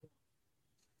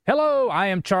Hello, I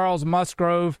am Charles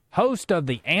Musgrove, host of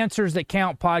the Answers That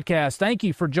Count podcast. Thank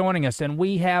you for joining us, and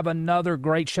we have another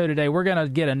great show today. We're going to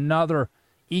get another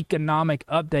economic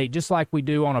update, just like we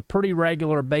do on a pretty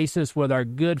regular basis with our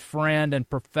good friend and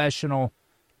professional,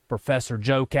 Professor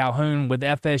Joe Calhoun with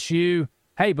FSU.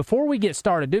 Hey, before we get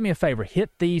started, do me a favor, hit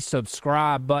the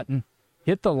subscribe button,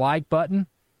 hit the like button,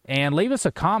 and leave us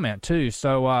a comment, too.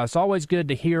 So it's always good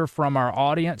to hear from our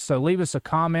audience, so leave us a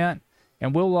comment.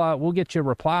 And we'll get you a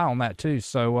reply on that, too.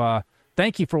 So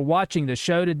thank you for watching the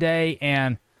show today.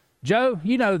 And, Joe,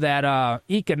 you know that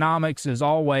economics is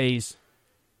always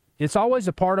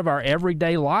a part of our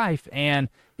everyday life. And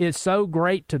it's so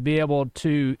great to be able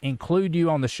to include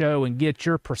you on the show and get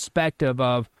your perspective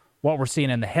of what we're seeing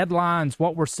in the headlines,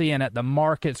 what we're seeing at the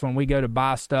markets when we go to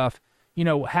buy stuff. You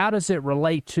know, how does it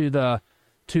relate to the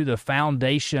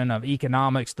foundation of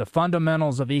economics, the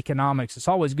fundamentals of economics? It's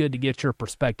always good to get your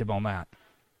perspective on that.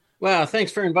 Well,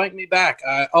 thanks for inviting me back.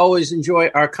 I always enjoy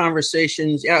our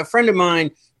conversations. Yeah, a friend of mine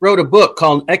wrote a book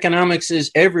called Economics is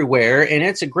Everywhere, and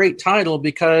it's a great title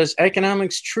because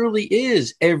economics truly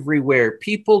is everywhere.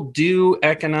 People do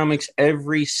economics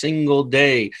every single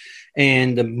day.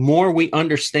 And the more we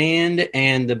understand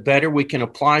and the better we can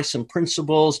apply some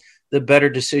principles, the better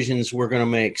decisions we're going to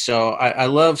make. So I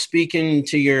love speaking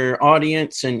to your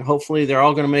audience, and hopefully they're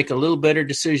all going to make a little better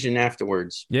decision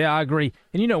afterwards. Yeah, I agree.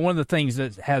 And, you know, one of the things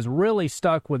that has really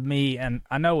stuck with me, and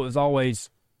I know you always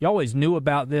knew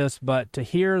about this, but to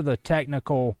hear the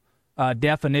technical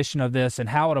definition of this and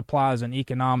how it applies in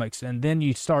economics, and then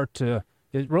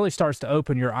it really starts to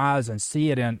open your eyes and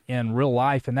see it in real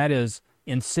life, and that is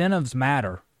incentives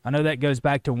matter. I know that goes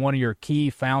back to one of your key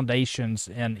foundations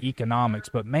in economics,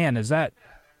 but man, is it?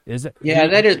 Yeah,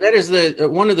 that is the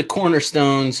one of the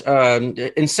cornerstones.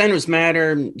 Incentives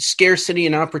matter. Scarcity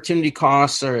and opportunity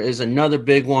costs is another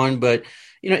big one, but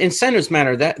incentives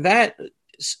matter. That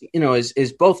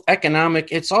is both economic.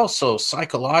 It's also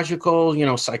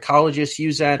psychological. Psychologists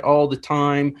use that all the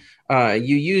time.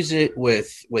 You use it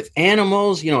with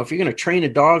animals. If you're going to train a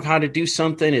dog how to do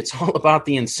something, it's all about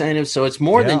the incentive. So it's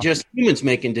more than just humans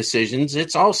making decisions.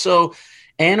 It's also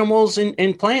animals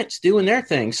and plants doing their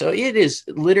thing. So it is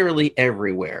literally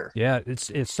everywhere. Yeah,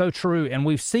 it's so true. And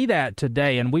we see that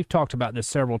today, and we've talked about this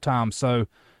several times. So,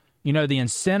 the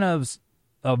incentives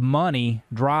of money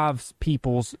drives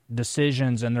people's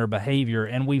decisions and their behavior.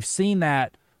 And we've seen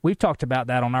that. We've talked about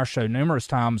that on our show numerous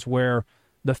times where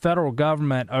the federal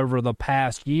government over the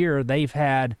past year, they've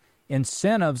had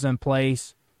incentives in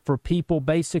place for people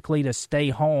basically to stay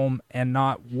home and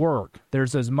not work.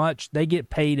 They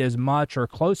get paid as much or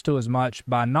close to as much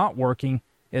by not working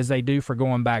as they do for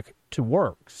going back to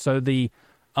work. So the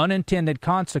unintended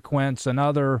consequence,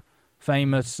 another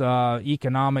famous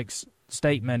economics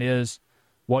statement is,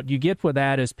 what you get with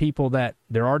that is people that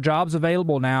there are jobs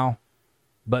available now,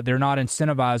 but they're not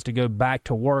incentivized to go back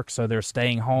to work, so they're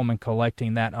staying home and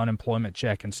collecting that unemployment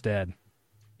check instead.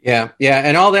 Yeah,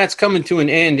 and all that's coming to an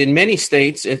end. In many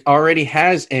states, it already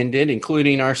has ended,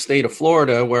 including our state of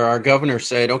Florida, where our governor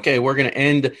said, okay, we're going to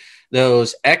end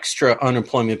those extra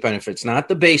unemployment benefits, not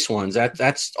the base ones.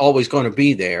 That's always going to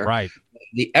be there. Right.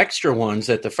 The extra ones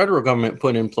that the federal government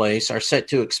put in place are set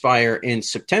to expire in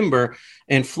September,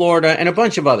 and Florida and a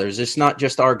bunch of others. It's not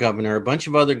just our governor. A bunch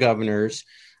of other governors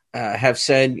have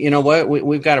said, you know what,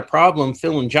 we've got a problem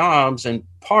filling jobs. And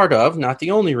not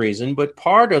the only reason, but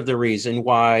part of the reason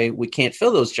why we can't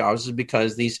fill those jobs is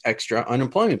because these extra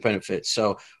unemployment benefits.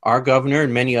 So our governor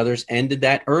and many others ended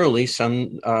that early,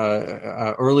 some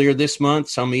earlier this month,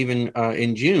 some even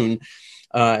in June.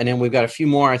 And then we've got a few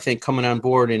more, I think, coming on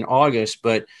board in August.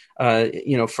 But,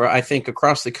 I think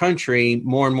across the country,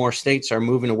 more and more states are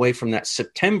moving away from that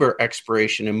September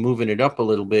expiration and moving it up a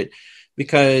little bit.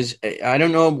 Because I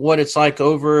don't know what it's like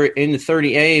over in the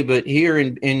 30A, but here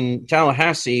in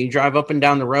Tallahassee, you drive up and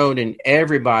down the road and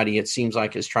everybody, it seems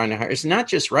like, is trying to hire. It's not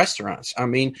just restaurants. I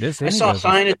mean, I saw a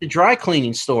sign at the dry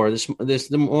cleaning store this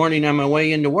the morning on my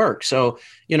way into work. So,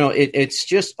 it's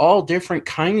just all different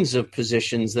kinds of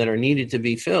positions that are needed to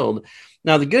be filled.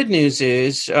 Now, the good news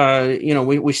is,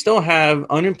 we still have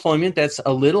unemployment that's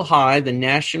a little high. The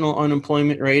national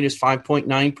unemployment rate is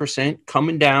 5.9%,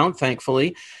 coming down,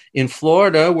 thankfully. In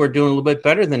Florida, we're doing a little bit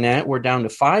better than that. We're down to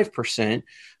 5%.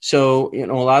 So, a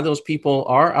lot of those people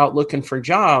are out looking for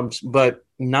jobs, but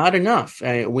not enough.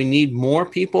 We need more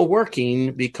people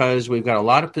working because we've got a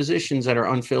lot of positions that are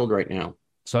unfilled right now.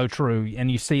 So true. And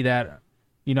you see that,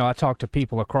 I talk to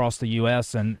people across the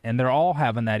U.S. and they're all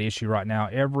having that issue right now.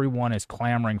 Everyone is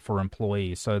clamoring for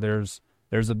employees. So there's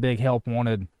a big help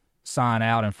wanted sign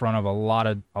out in front of a lot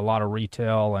of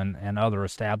retail and other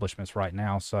establishments right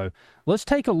now. So let's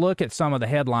take a look at some of the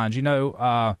headlines.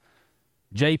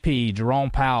 JP, Jerome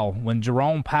Powell. When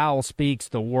Jerome Powell speaks,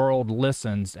 the world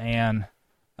listens, and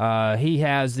he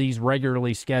has these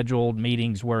regularly scheduled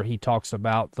meetings where he talks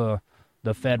about the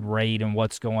Fed rate and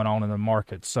what's going on in the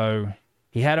market. So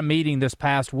he had a meeting this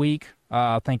past week.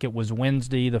 I think it was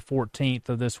Wednesday, the 14th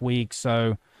of this week.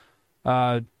 So,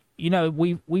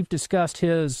 we've discussed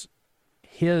his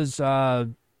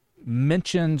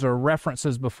mentions or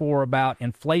references before about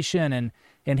inflation,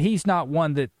 and he's not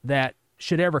one that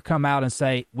should ever come out and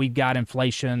say we've got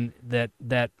inflation, that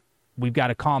we've got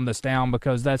to calm this down,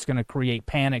 because that's going to create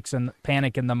panic in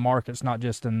the markets, not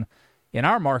just in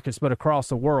our markets but across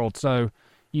the world. So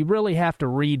you really have to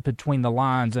read between the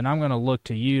lines, and I'm going to look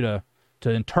to you to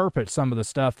interpret some of the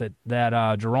stuff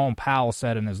that Jerome Powell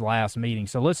said in his last meeting.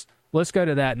 So let's go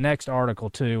to that next article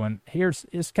too. And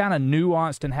it's kind of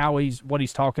nuanced in what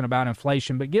he's talking about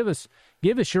inflation, but give us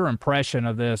your impression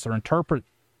of this, or interpret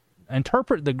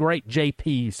the great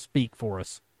JP speak for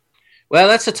us. Well,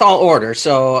 that's a tall order,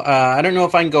 so I don't know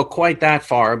if I can go quite that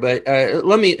far, but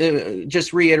let me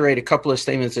just reiterate a couple of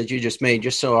statements that you just made,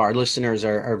 just so our listeners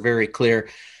are very clear.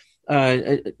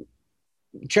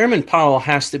 Chairman Powell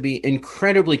has to be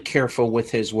incredibly careful with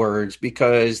his words,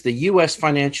 because the U.S.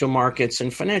 financial markets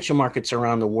and financial markets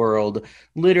around the world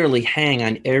literally hang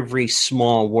on every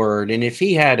small word. And if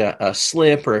he had a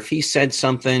slip, or if he said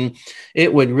something,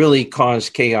 it would really cause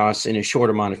chaos in a short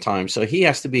amount of time. So he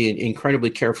has to be incredibly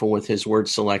careful with his word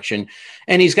selection.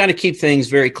 And he's got to keep things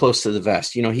very close to the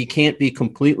vest. He can't be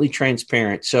completely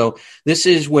transparent. So this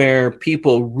is where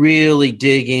people really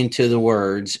dig into the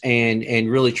words and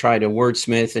really try to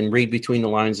wordsmith and read between the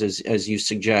lines, as you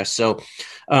suggest. So,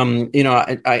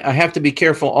 I have to be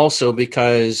careful also,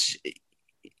 because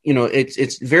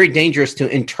it's very dangerous to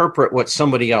interpret what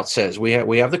somebody else says. We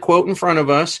have the quote in front of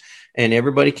us, and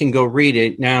everybody can go read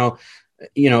it. Now,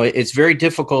 it's very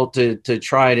difficult to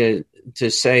try to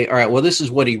say, all right, well, this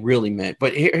is what he really meant.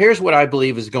 But here's what I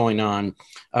believe is going on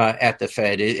at the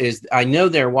Fed is I know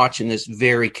they're watching this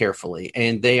very carefully,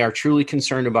 and they are truly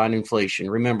concerned about inflation.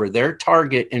 Remember, their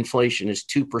target inflation is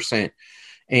 2%.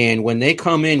 And when they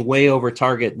come in way over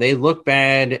target, they look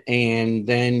bad. And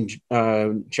then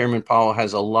Chairman Powell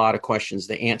has a lot of questions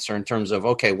to answer in terms of,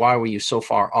 okay, why were you so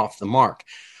far off the mark?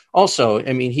 Also,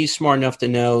 he's smart enough to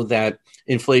know that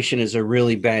inflation is a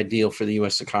really bad deal for the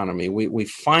U.S. economy. We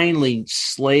finally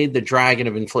slayed the dragon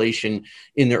of inflation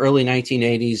in the early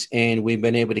 1980s, and we've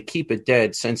been able to keep it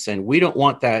dead since then. We don't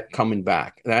want that coming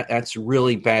back. That's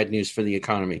really bad news for the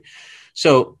economy.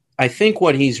 So I think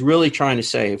what he's really trying to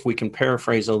say, if we can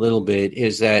paraphrase a little bit,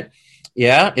 is that,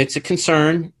 yeah, it's a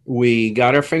concern. We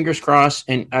got our fingers crossed,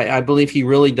 and I believe he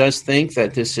really does think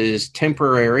that this is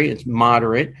temporary, it's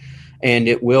moderate, and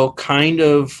it will kind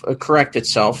of correct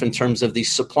itself in terms of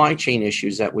these supply chain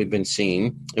issues that we've been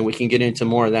seeing. And we can get into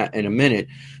more of that in a minute.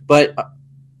 But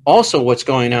also what's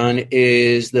going on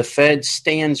is the Fed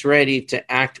stands ready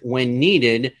to act when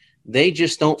needed. They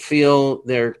just don't feel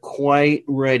they're quite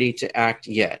ready to act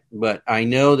yet. But I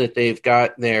know that they've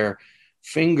got their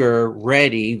finger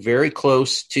ready, very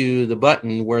close to the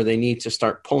button where they need to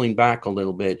start pulling back a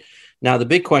little bit. Now, the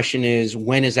big question is,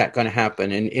 when is that going to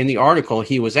happen? And in the article,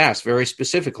 he was asked very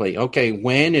specifically, okay,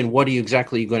 when and what are you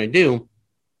exactly going to do?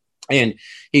 And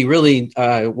he really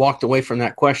walked away from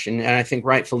that question, and I think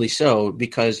rightfully so,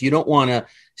 because you don't want to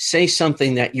say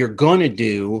something that you're going to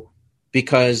do,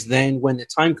 because then when the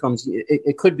time comes,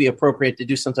 it could be appropriate to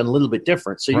do something a little bit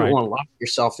different. So you don't want to lock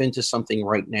yourself into something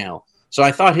right now. So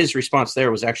I thought his response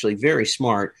there was actually very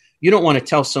smart. You don't want to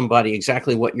tell somebody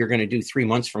exactly what you're going to do 3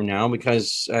 months from now,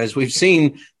 because as we've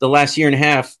seen the last year and a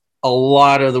half, a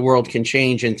lot of the world can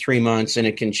change in 3 months, and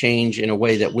it can change in a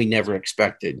way that we never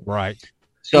expected. Right.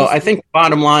 So I think the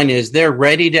bottom line is they're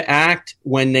ready to act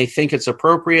when they think it's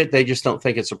appropriate. They just don't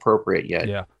think it's appropriate yet.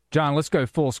 Yeah. John, let's go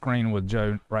full screen with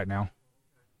Joe right now.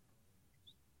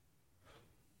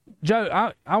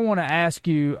 Joe, I want to ask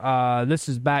you, this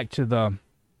is back to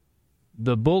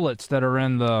the bullets that are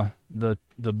in the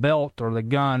belt or the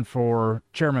gun for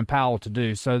Chairman Powell to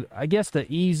do. So I guess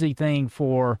the easy thing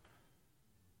for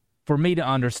me to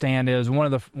understand is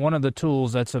one of the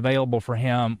tools that's available for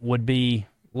him would be,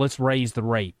 let's raise the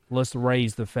rate. Let's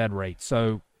raise the Fed rate.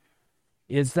 So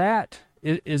is that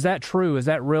true? Is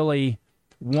that really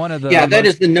one of the... Yeah, that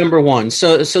is the number one.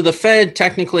 So the Fed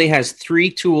technically has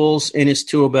three tools in its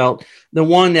tool belt. The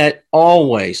one that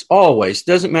always,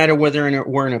 doesn't matter whether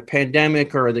we're in a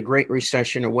pandemic or the Great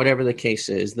Recession or whatever the case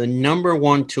is, the number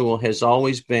one tool has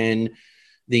always been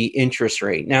the interest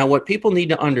rate. Now, what people need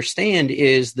to understand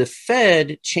is the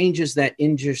Fed changes that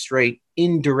interest rate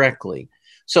indirectly.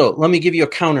 So let me give you a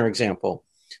counterexample.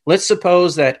 Let's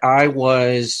suppose that I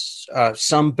was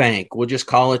some bank. We'll just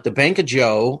call it the Bank of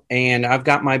Joe, and I've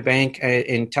got my bank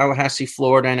in Tallahassee,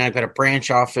 Florida, and I've got a branch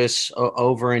office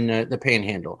over in the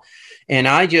Panhandle. And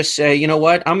I just say, you know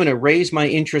what, I'm going to raise my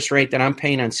interest rate that I'm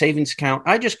paying on savings account.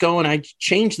 I just go and I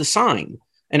change the sign.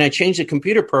 And I change the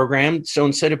computer program. So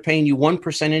instead of paying you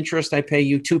 1% interest, I pay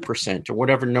you 2% or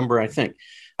whatever number I think.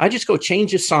 I just go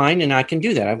change a sign and I can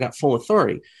do that. I've got full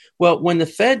authority. Well, when the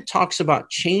Fed talks about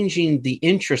changing the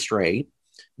interest rate,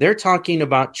 they're talking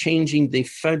about changing the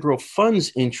federal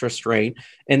funds interest rate.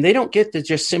 And they don't get to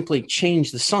just simply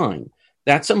change the sign.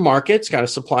 That's a market. It's got a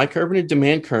supply curve and a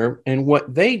demand curve. And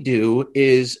what they do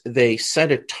is they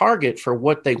set a target for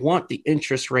what they want the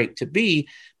interest rate to be,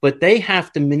 but they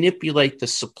have to manipulate the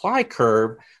supply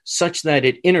curve such that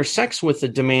it intersects with the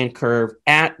demand curve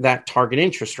at that target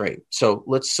interest rate. So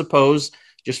let's suppose,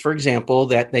 just for example,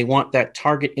 that they want that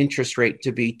target interest rate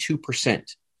to be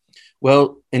 2%.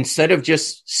 Well, instead of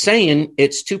just saying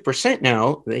it's 2%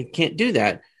 now, they can't do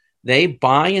that. They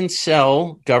buy and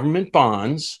sell government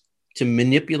bonds to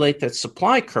manipulate that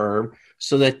supply curve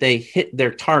so that they hit their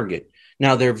target.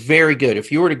 Now, they're very good.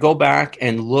 If you were to go back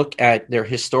and look at their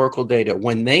historical data,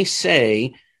 when they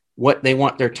say what they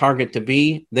want their target to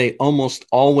be, they almost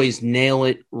always nail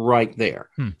it right there.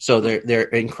 So they're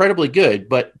incredibly good,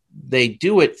 but they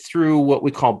do it through what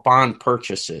we call bond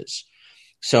purchases.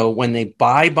 So when they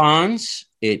buy bonds,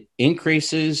 it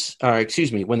increases,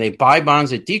 when they buy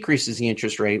bonds, it decreases the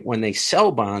interest rate. When they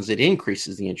sell bonds, it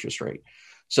increases the interest rate.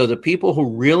 So the people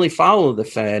who really follow the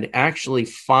Fed actually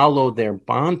follow their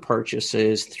bond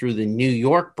purchases through the New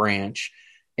York branch,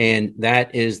 and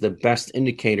that is the best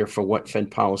indicator for what Fed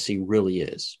policy really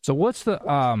is. So what's the,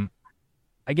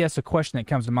 I guess a question that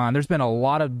comes to mind, there's been a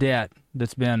lot of debt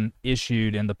that's been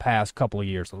issued in the past couple of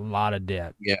years, a lot of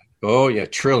debt. Yeah. Oh, yeah,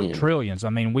 Trillions. I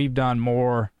mean, we've done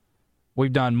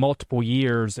multiple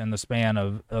years in the span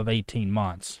of 18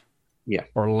 months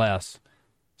or less.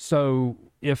 So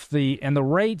if the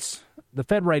rates, the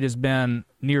Fed rate has been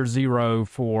near zero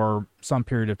for some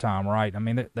period of time, right? I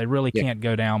mean, they really can't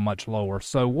go down much lower.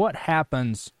 So what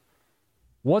happens,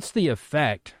 what's the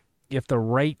effect if the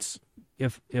rates,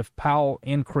 if Powell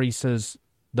increases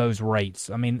those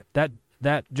rates? I mean,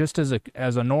 that just as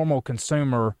a normal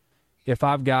consumer, if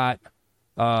I've got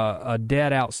a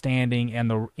debt outstanding and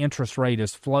the interest rate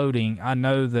is floating, I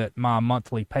know that my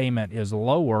monthly payment is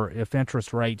lower if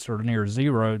interest rates are near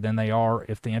zero than they are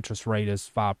if the interest rate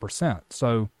is 5%.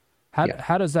 So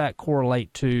how does that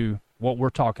correlate to what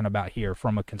we're talking about here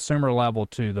from a consumer level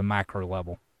to the macro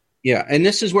level? Yeah, and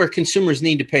this is where consumers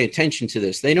need to pay attention to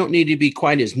this. They don't need to be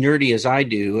quite as nerdy as I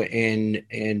do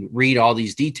and read all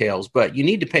these details, but you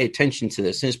need to pay attention to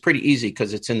this. And it's pretty easy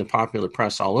because it's in the popular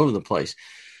press all over the place.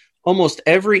 Almost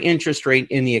every interest rate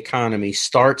in the economy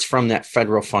starts from that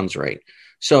federal funds rate.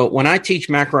 So when I teach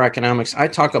macroeconomics, I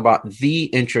talk about the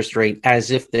interest rate as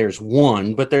if there's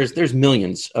one, but there's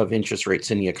millions of interest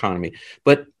rates in the economy.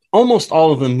 But almost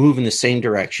all of them move in the same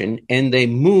direction, and they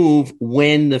move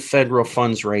when the federal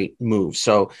funds rate moves.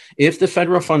 So if the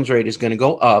federal funds rate is going to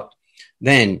go up,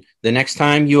 then the next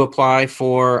time you apply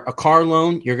for a car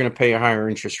loan, you're going to pay a higher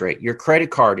interest rate. Your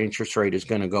credit card interest rate is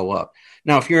going to go up.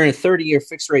 Now, if you're in a 30-year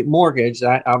fixed rate mortgage,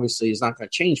 that obviously is not going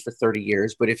to change for 30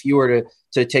 years. But if you were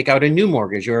to take out a new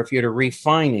mortgage, or if you were to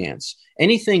refinance,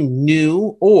 anything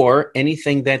new or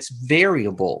anything that's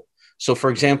variable. So, for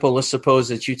example, let's suppose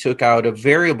that you took out a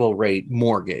variable rate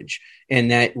mortgage and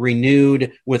that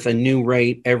renewed with a new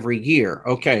rate every year.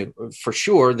 Okay, for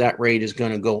sure, that rate is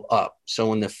going to go up. So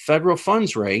when the federal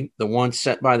funds rate, the one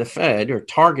set by the Fed or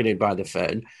targeted by the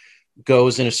Fed,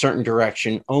 goes in a certain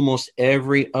direction, almost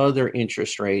every other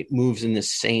interest rate moves in the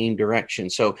same direction.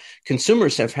 So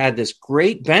consumers have had this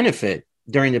great benefit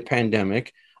during the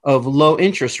pandemic of low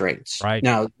interest rates. Right.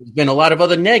 Now, there's been a lot of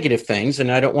other negative things,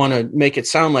 and I don't want to make it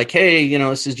sound like, hey,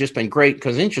 this has just been great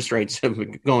because interest rates have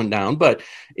been going down. But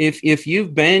if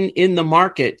you've been in the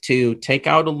market to take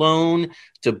out a loan,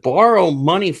 to borrow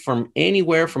money from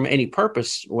anywhere, from any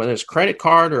purpose, whether it's credit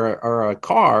card or a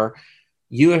car,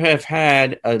 you have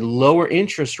had a lower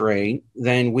interest rate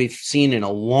than we've seen in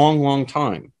a long, long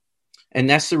time. And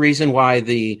that's the reason why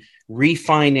the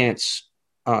refinance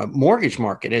mortgage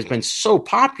market has been so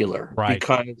popular, right?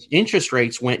 Because interest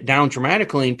rates went down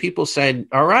dramatically and people said,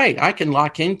 all right, I can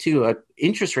lock into an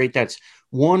interest rate that's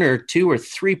 1 or 2 or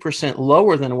 3%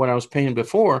 lower than what I was paying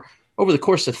before. Over the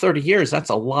course of 30 years, that's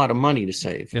a lot of money to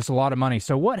save. It's a lot of money.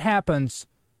 So what happens,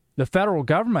 the federal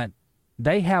government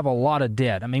they have a lot of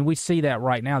debt. I mean, we see that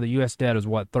right now. The U.S. debt is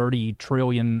what, $30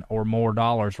 trillion or more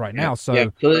right now.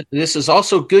 So this is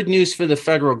also good news for the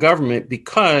federal government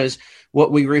because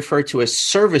what we refer to as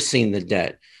servicing the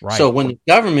debt. Right. So when the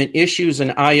government issues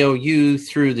an IOU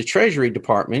through the Treasury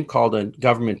Department called a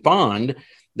government bond,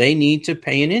 they need to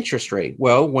pay an interest rate.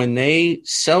 Well, when they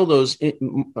sell those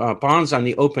bonds on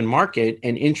the open market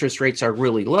and interest rates are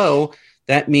really low,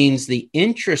 that means the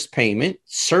interest payment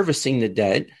servicing the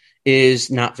debt is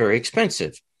not very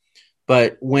expensive.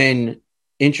 But when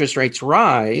interest rates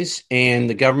rise and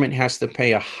the government has to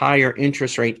pay a higher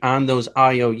interest rate on those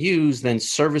IOUs, then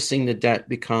servicing the debt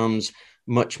becomes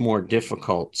much more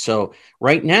difficult. So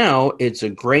right now, it's a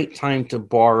great time to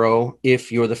borrow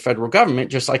if you're the federal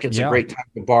government, just like it's a great time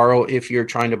to borrow if you're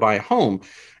trying to buy a home.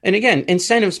 And again,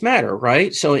 incentives matter,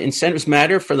 right? So incentives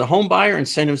matter for the home buyer,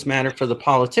 incentives matter for the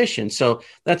politician. So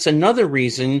that's another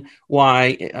reason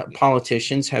why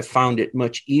politicians have found it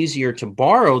much easier to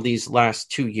borrow these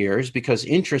last 2 years because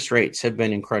interest rates have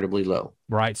been incredibly low.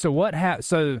 Right. So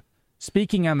so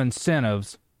speaking of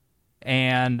incentives,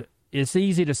 and it's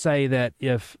easy to say that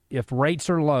if rates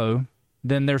are low,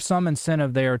 then there's some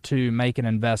incentive there to make an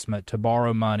investment, to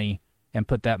borrow money and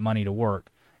put that money to work.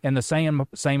 And the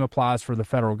same applies for the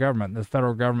federal government. The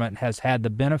federal government has had the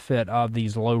benefit of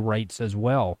these low rates as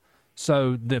well.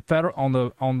 So the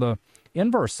on the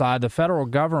inverse side, the federal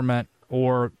government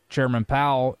or Chairman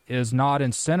Powell is not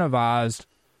incentivized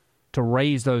to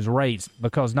raise those rates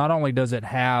because not only does it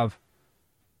have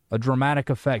a dramatic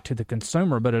effect to the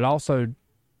consumer, but it also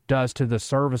does to the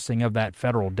servicing of that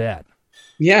federal debt.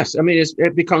 Yes. I mean,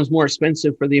 it becomes more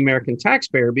expensive for the American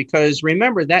taxpayer because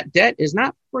remember, that debt is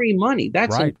not free money.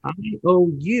 That's right. An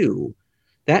IOU.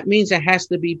 That means it has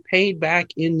to be paid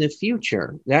back in the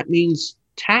future. That means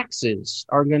taxes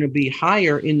are going to be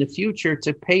higher in the future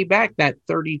to pay back that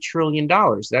 $30 trillion.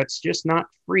 That's just not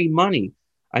free money.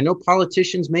 I know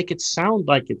politicians make it sound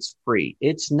like it's free.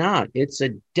 It's not. It's a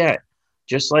debt.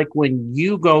 Just like when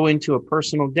you go into a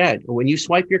personal debt or when you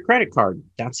swipe your credit card,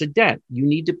 that's a debt. You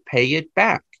need to pay it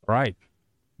back. Right.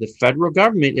 The federal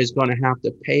government is going to have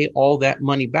to pay all that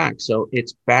money back. So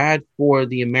it's bad for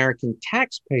the American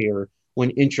taxpayer when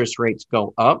interest rates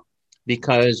go up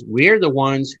because we're the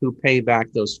ones who pay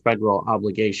back those federal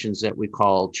obligations that we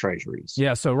call treasuries.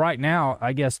 Yeah. So right now,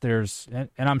 I guess there's, and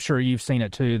I'm sure you've seen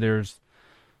it too,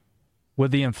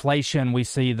 with the inflation, we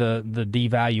see the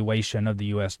devaluation of the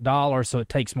U.S. dollar, so it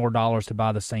takes more dollars to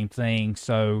buy the same thing.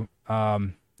 So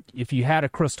if you had a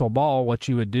crystal ball, what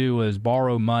you would do is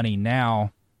borrow money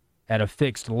now at a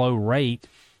fixed low rate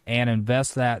and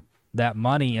invest that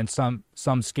money in some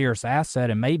scarce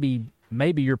asset, and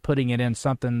maybe you're putting it in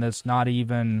something that's not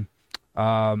even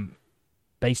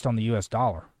based on the U.S.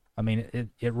 dollar. I mean,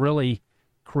 it really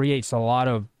creates a lot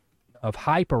of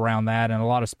hype around that and a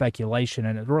lot of speculation,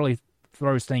 and it really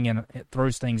throws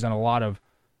things in a lot of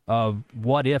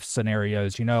what if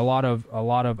scenarios, a lot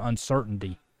of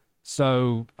uncertainty.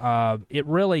 So it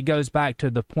really goes back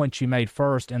to the point you made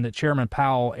first, and that Chairman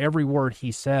Powell, every word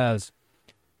he says,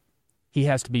 he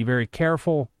has to be very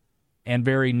careful and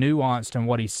very nuanced in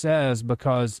what he says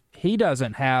because he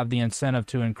doesn't have the incentive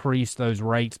to increase those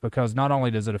rates because not only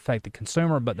does it affect the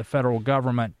consumer, but the federal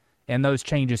government, and those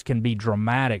changes can be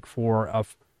dramatic for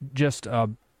just a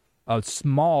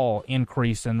small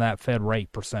increase in that Fed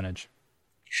rate percentage.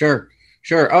 Sure.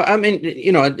 I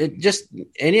mean, just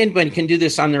anybody can do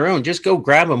this on their own. Just go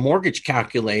grab a mortgage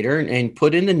calculator and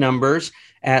put in the numbers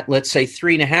at, let's say,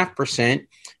 3.5%,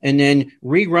 and then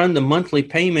rerun the monthly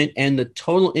payment and the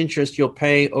total interest you'll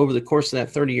pay over the course of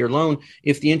that 30-year loan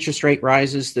if the interest rate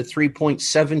rises to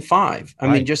 3.75. I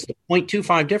mean, just the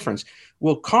 0.25 difference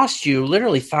will cost you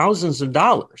literally thousands of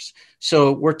dollars.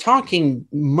 So we're talking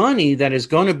money that is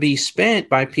going to be spent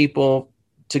by people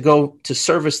to go to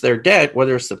service their debt,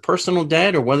 whether it's the personal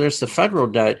debt or whether it's the federal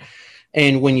debt.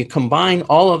 And when you combine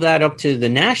all of that up to the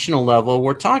national level,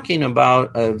 we're talking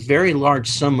about a very large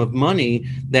sum of money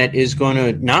that is going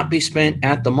to not be spent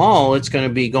at the mall. It's going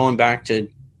to be going back to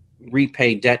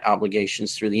repay debt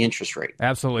obligations through the interest rate.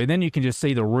 Absolutely. Then you can just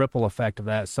see the ripple effect of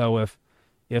that. So if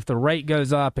the rate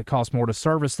goes up, it costs more to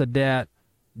service the debt.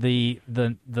 The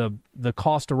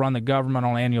cost to run the government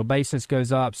on an annual basis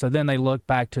goes up. So then they look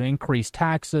back to increase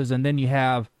taxes, and then you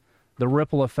have the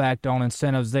ripple effect on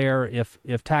incentives there.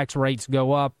 If tax rates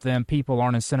go up, then people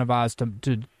aren't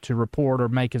incentivized to report or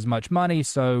make as much money.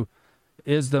 So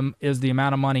is the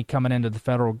amount of money coming into the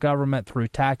federal government through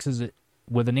taxes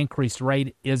with an increased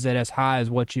rate, is it as high as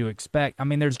what you expect? I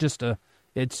mean, there's just the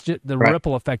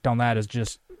ripple effect on that is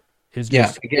just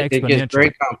exponential. It gets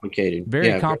very complicated.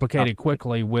 Very complicated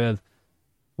quickly with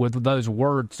those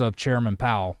words of Chairman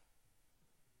Powell.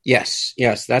 Yes,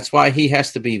 yes. That's why he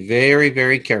has to be very,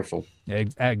 very careful.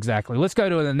 Exactly. Let's go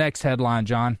to the next headline,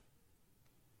 John.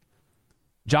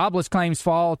 Jobless claims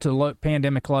fall to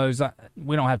pandemic lows.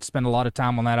 We don't have to spend a lot of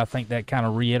time on that. I think that kind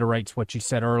of reiterates what you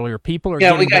said earlier. People are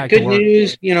getting back to work. We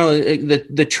got good news.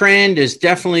 The trend is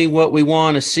definitely what we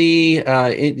want to see.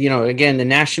 Again, the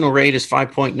national rate is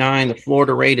 5.9. The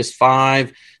Florida rate is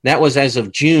 5. That was as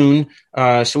of June.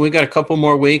 So we've got a couple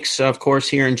more weeks, of course,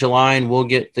 here in July, and we'll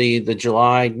get the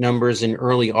July numbers in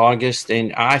early August.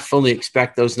 And I fully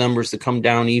expect those numbers to come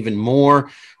down even more.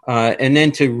 And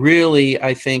then to really,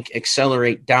 I think,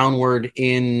 accelerate downward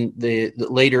in the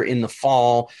later in the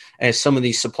fall as some of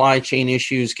these supply chain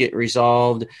issues get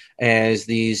resolved, as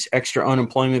these extra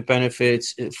unemployment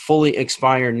benefits fully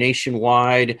expire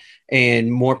nationwide,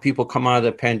 and more people come out of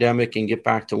the pandemic and get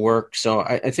back to work. So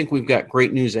I think we've got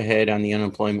great news ahead on the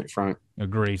unemployment front.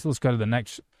 Agree. So let's go to the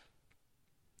next.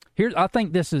 I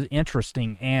think this is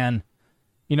interesting, and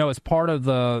as part of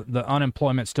the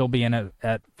unemployment still being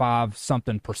at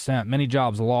 5-something%, many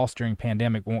jobs lost during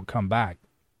pandemic won't come back.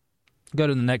 Go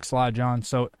to the next slide, John.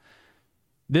 So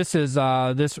this is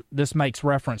this makes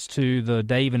reference to the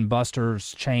Dave &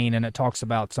 Buster's chain, and it talks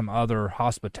about some other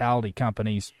hospitality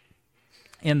companies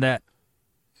in that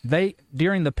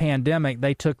during the pandemic,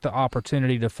 they took the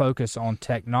opportunity to focus on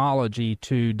technology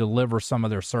to deliver some of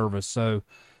their service. So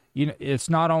it's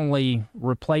not only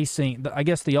replacing, I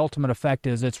guess the ultimate effect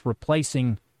is it's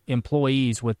replacing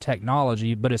employees with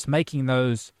technology, but it's making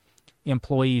those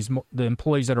employees, the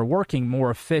employees that are working, more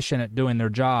efficient at doing their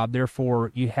job.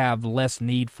 Therefore, you have less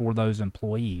need for those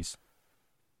employees.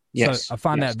 Yes. So I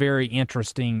find that very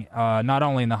interesting, not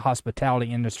only in the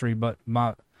hospitality industry, but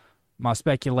my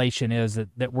speculation is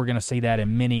that we're going to see that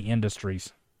in many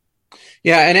industries.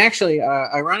 Yeah, and actually,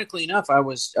 ironically enough, I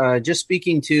was just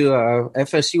speaking to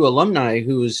FSU alumni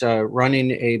who's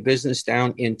running a business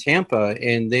down in Tampa,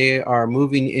 and they are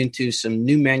moving into some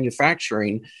new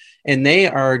manufacturing, and they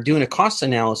are doing a cost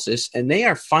analysis, and they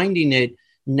are finding it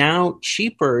now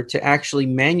cheaper to actually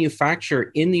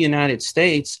manufacture in the United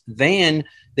States than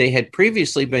they had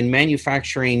previously been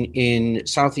manufacturing in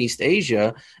Southeast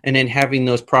Asia and then having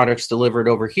those products delivered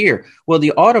over here. Well,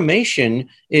 the automation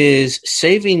is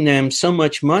saving them so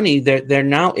much money that they're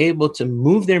now able to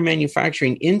move their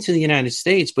manufacturing into the United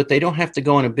States, but they don't have to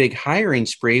go on a big hiring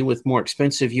spree with more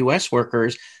expensive U.S.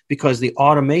 workers because the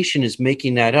automation is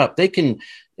making that up. They can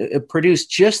produce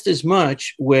just as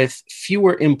much with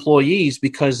fewer employees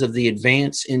because of the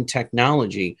advance in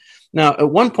technology. Now,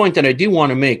 at one point that I do want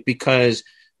to make, because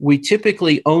we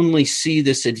typically only see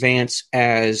this advance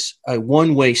as a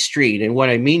one-way street. And what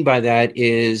I mean by that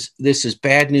is this is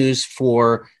bad news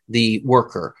for the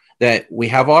worker, that we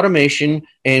have automation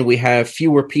and we have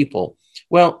fewer people.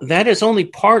 Well, that is only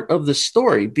part of the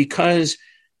story, because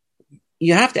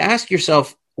you have to ask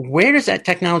yourself, where does that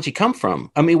technology come from?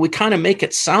 I mean, we kind of make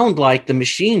it sound like the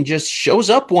machine just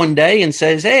shows up one day and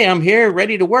says, hey, I'm here,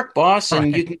 ready to work, boss,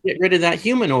 and you can get rid of that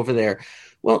human over there.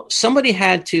 Well, somebody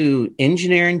had to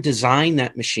engineer and design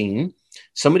that machine.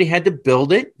 Somebody had to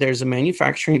build it. There's a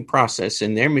manufacturing process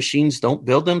in there. Machines don't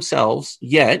build themselves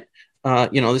yet.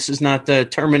 This is not the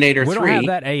Terminator 3. We don't have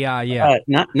that AI yet.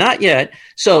 Not yet.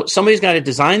 So somebody's got to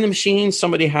design the machine.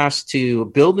 Somebody has to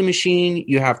build the machine.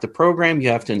 You have to program. You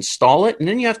have to install it. And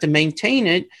then you have to maintain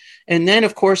it. And then,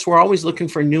 of course, we're always looking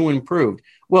for new and improved.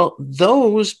 Well,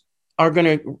 those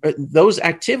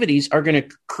activities are going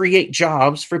to create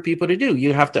jobs for people to do.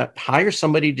 You have to hire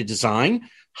somebody to design,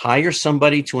 hire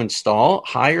somebody to install,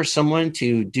 hire someone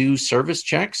to do service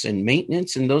checks and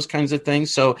maintenance and those kinds of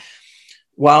things. So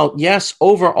while, yes,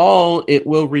 overall, it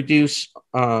will reduce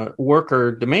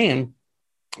worker demand,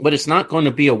 but it's not going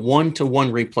to be a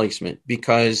one-to-one replacement,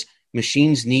 because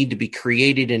machines need to be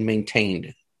created and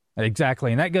maintained.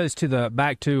 Exactly. And that goes to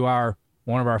back to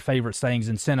one of our favorite sayings,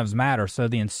 incentives matter. So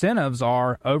the incentives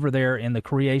are over there in the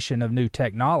creation of new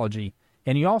technology.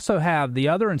 And you also have the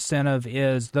other incentive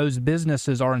is those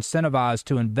businesses are incentivized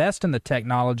to invest in the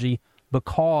technology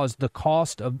because the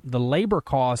labor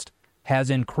cost has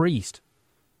increased.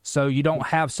 So you don't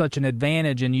have such an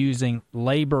advantage in using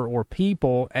labor or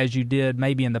people as you did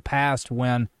maybe in the past,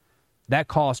 when that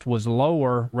cost was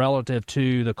lower relative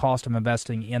to the cost of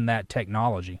investing in that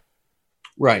technology.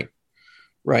 Right.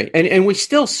 And we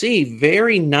still see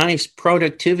very nice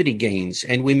productivity gains,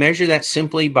 and we measure that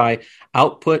simply by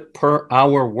output per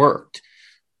hour worked.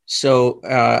 So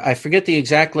I forget the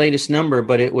exact latest number,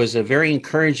 but it was a very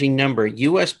encouraging number.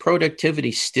 U.S.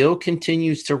 productivity still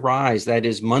continues to rise. That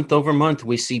is, month over month,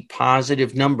 we see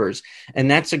positive numbers, and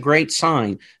that's a great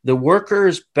sign. The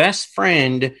worker's best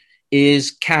friend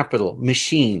is capital,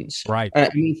 machines. Right. I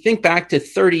mean, think back to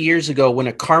 30 years ago when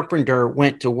a carpenter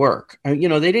went to work. You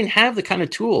know, they didn't have the kind of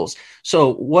tools.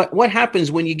 So what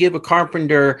happens when you give a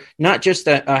carpenter not just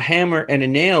a hammer and a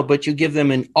nail, but you give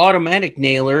them an automatic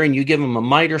nailer and you give them a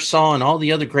miter saw and all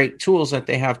the other great tools that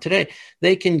they have today?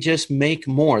 They can just make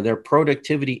more. Their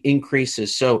productivity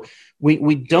increases. So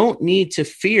we don't need to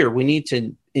fear. We need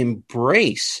to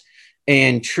embrace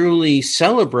and truly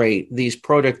celebrate these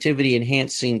productivity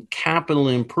enhancing capital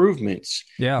improvements.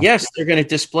 Yeah. Yes, they're going to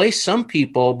displace some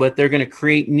people, but they're going to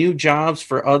create new jobs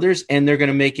for others, and they're going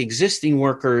to make existing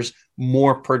workers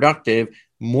more productive.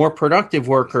 More productive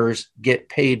workers get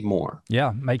paid more.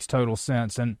 Yeah, makes total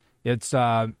sense. And it's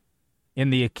in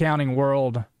the accounting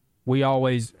world,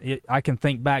 I can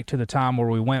think back to the time where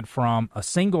we went from a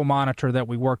single monitor that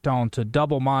we worked on to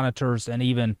double monitors and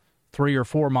even 3 or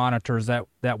 4 monitors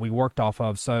that we worked off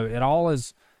of. So it all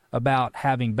is about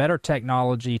having better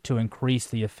technology to increase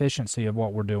the efficiency of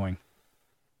what we're doing.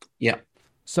 Yeah.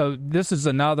 So this is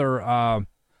another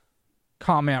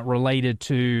comment related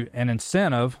to an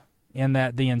incentive, in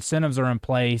that the incentives are in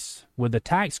place with the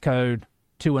tax code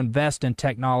to invest in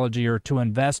technology or to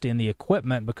invest in the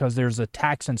equipment, because there's a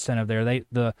tax incentive there.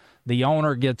 The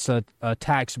owner gets a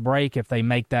tax break if they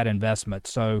make that investment.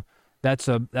 So that's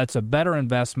a better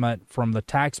investment from the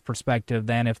tax perspective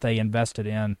than if they invested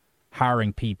in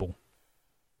hiring people.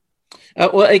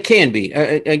 Well, it can be.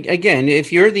 Again,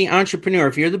 if you're the entrepreneur,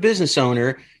 if you're the business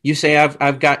owner, you say,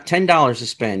 I've got $10 to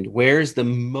spend. Where's the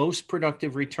most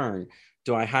productive return?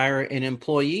 Do I hire an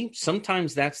employee?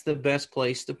 Sometimes that's the best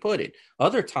place to put it.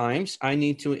 Other times I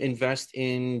need to invest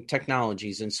in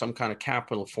technologies and some kind of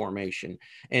capital formation.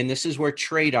 And this is where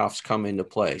trade-offs come into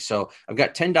play. So I've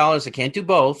got $10. I can't do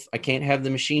both. I can't have the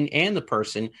machine and the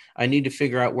person. I need to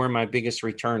figure out where my biggest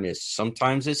return is.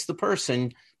 Sometimes it's the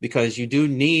person, because you do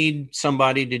need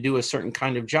somebody to do a certain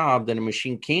kind of job that a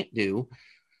machine can't do.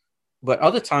 But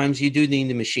other times you do need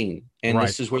the machine. And Right.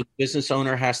 This is where the business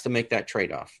owner has to make that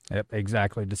trade-off. Yep,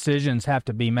 exactly. Decisions have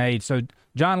to be made. So,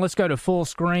 John, let's go to full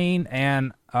screen.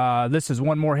 And this is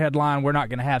one more headline. We're not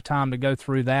going to have time to go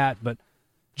through that. But,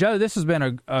 Joe, this has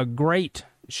been a great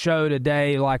show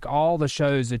today. Like all the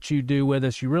shows that you do with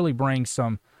us, you really bring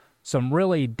some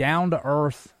really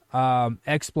down-to-earth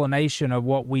explanation of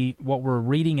what we're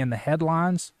reading in the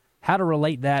headlines, how to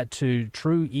relate that to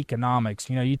true economics.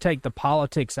 You know, you take the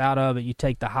politics out of it, you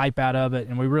take the hype out of it,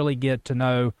 and we really get to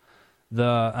know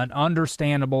an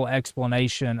understandable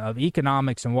explanation of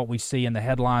economics and what we see in the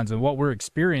headlines and what we're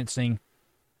experiencing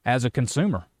as a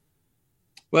consumer.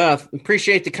 Well,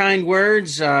 appreciate the kind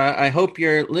words. I hope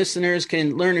your listeners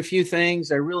can learn a few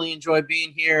things. I really enjoy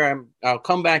being here. I'll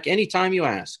come back anytime you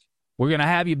ask. We're going to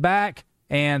have you back,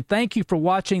 and thank you for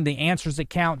watching the Answers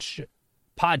That Count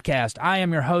podcast. I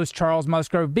am your host, Charles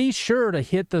Musgrove. Be sure to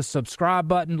hit the subscribe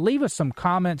button, leave us some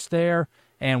comments there,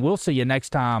 and we'll see you next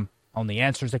time on the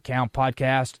Answers That Count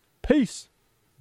podcast. Peace.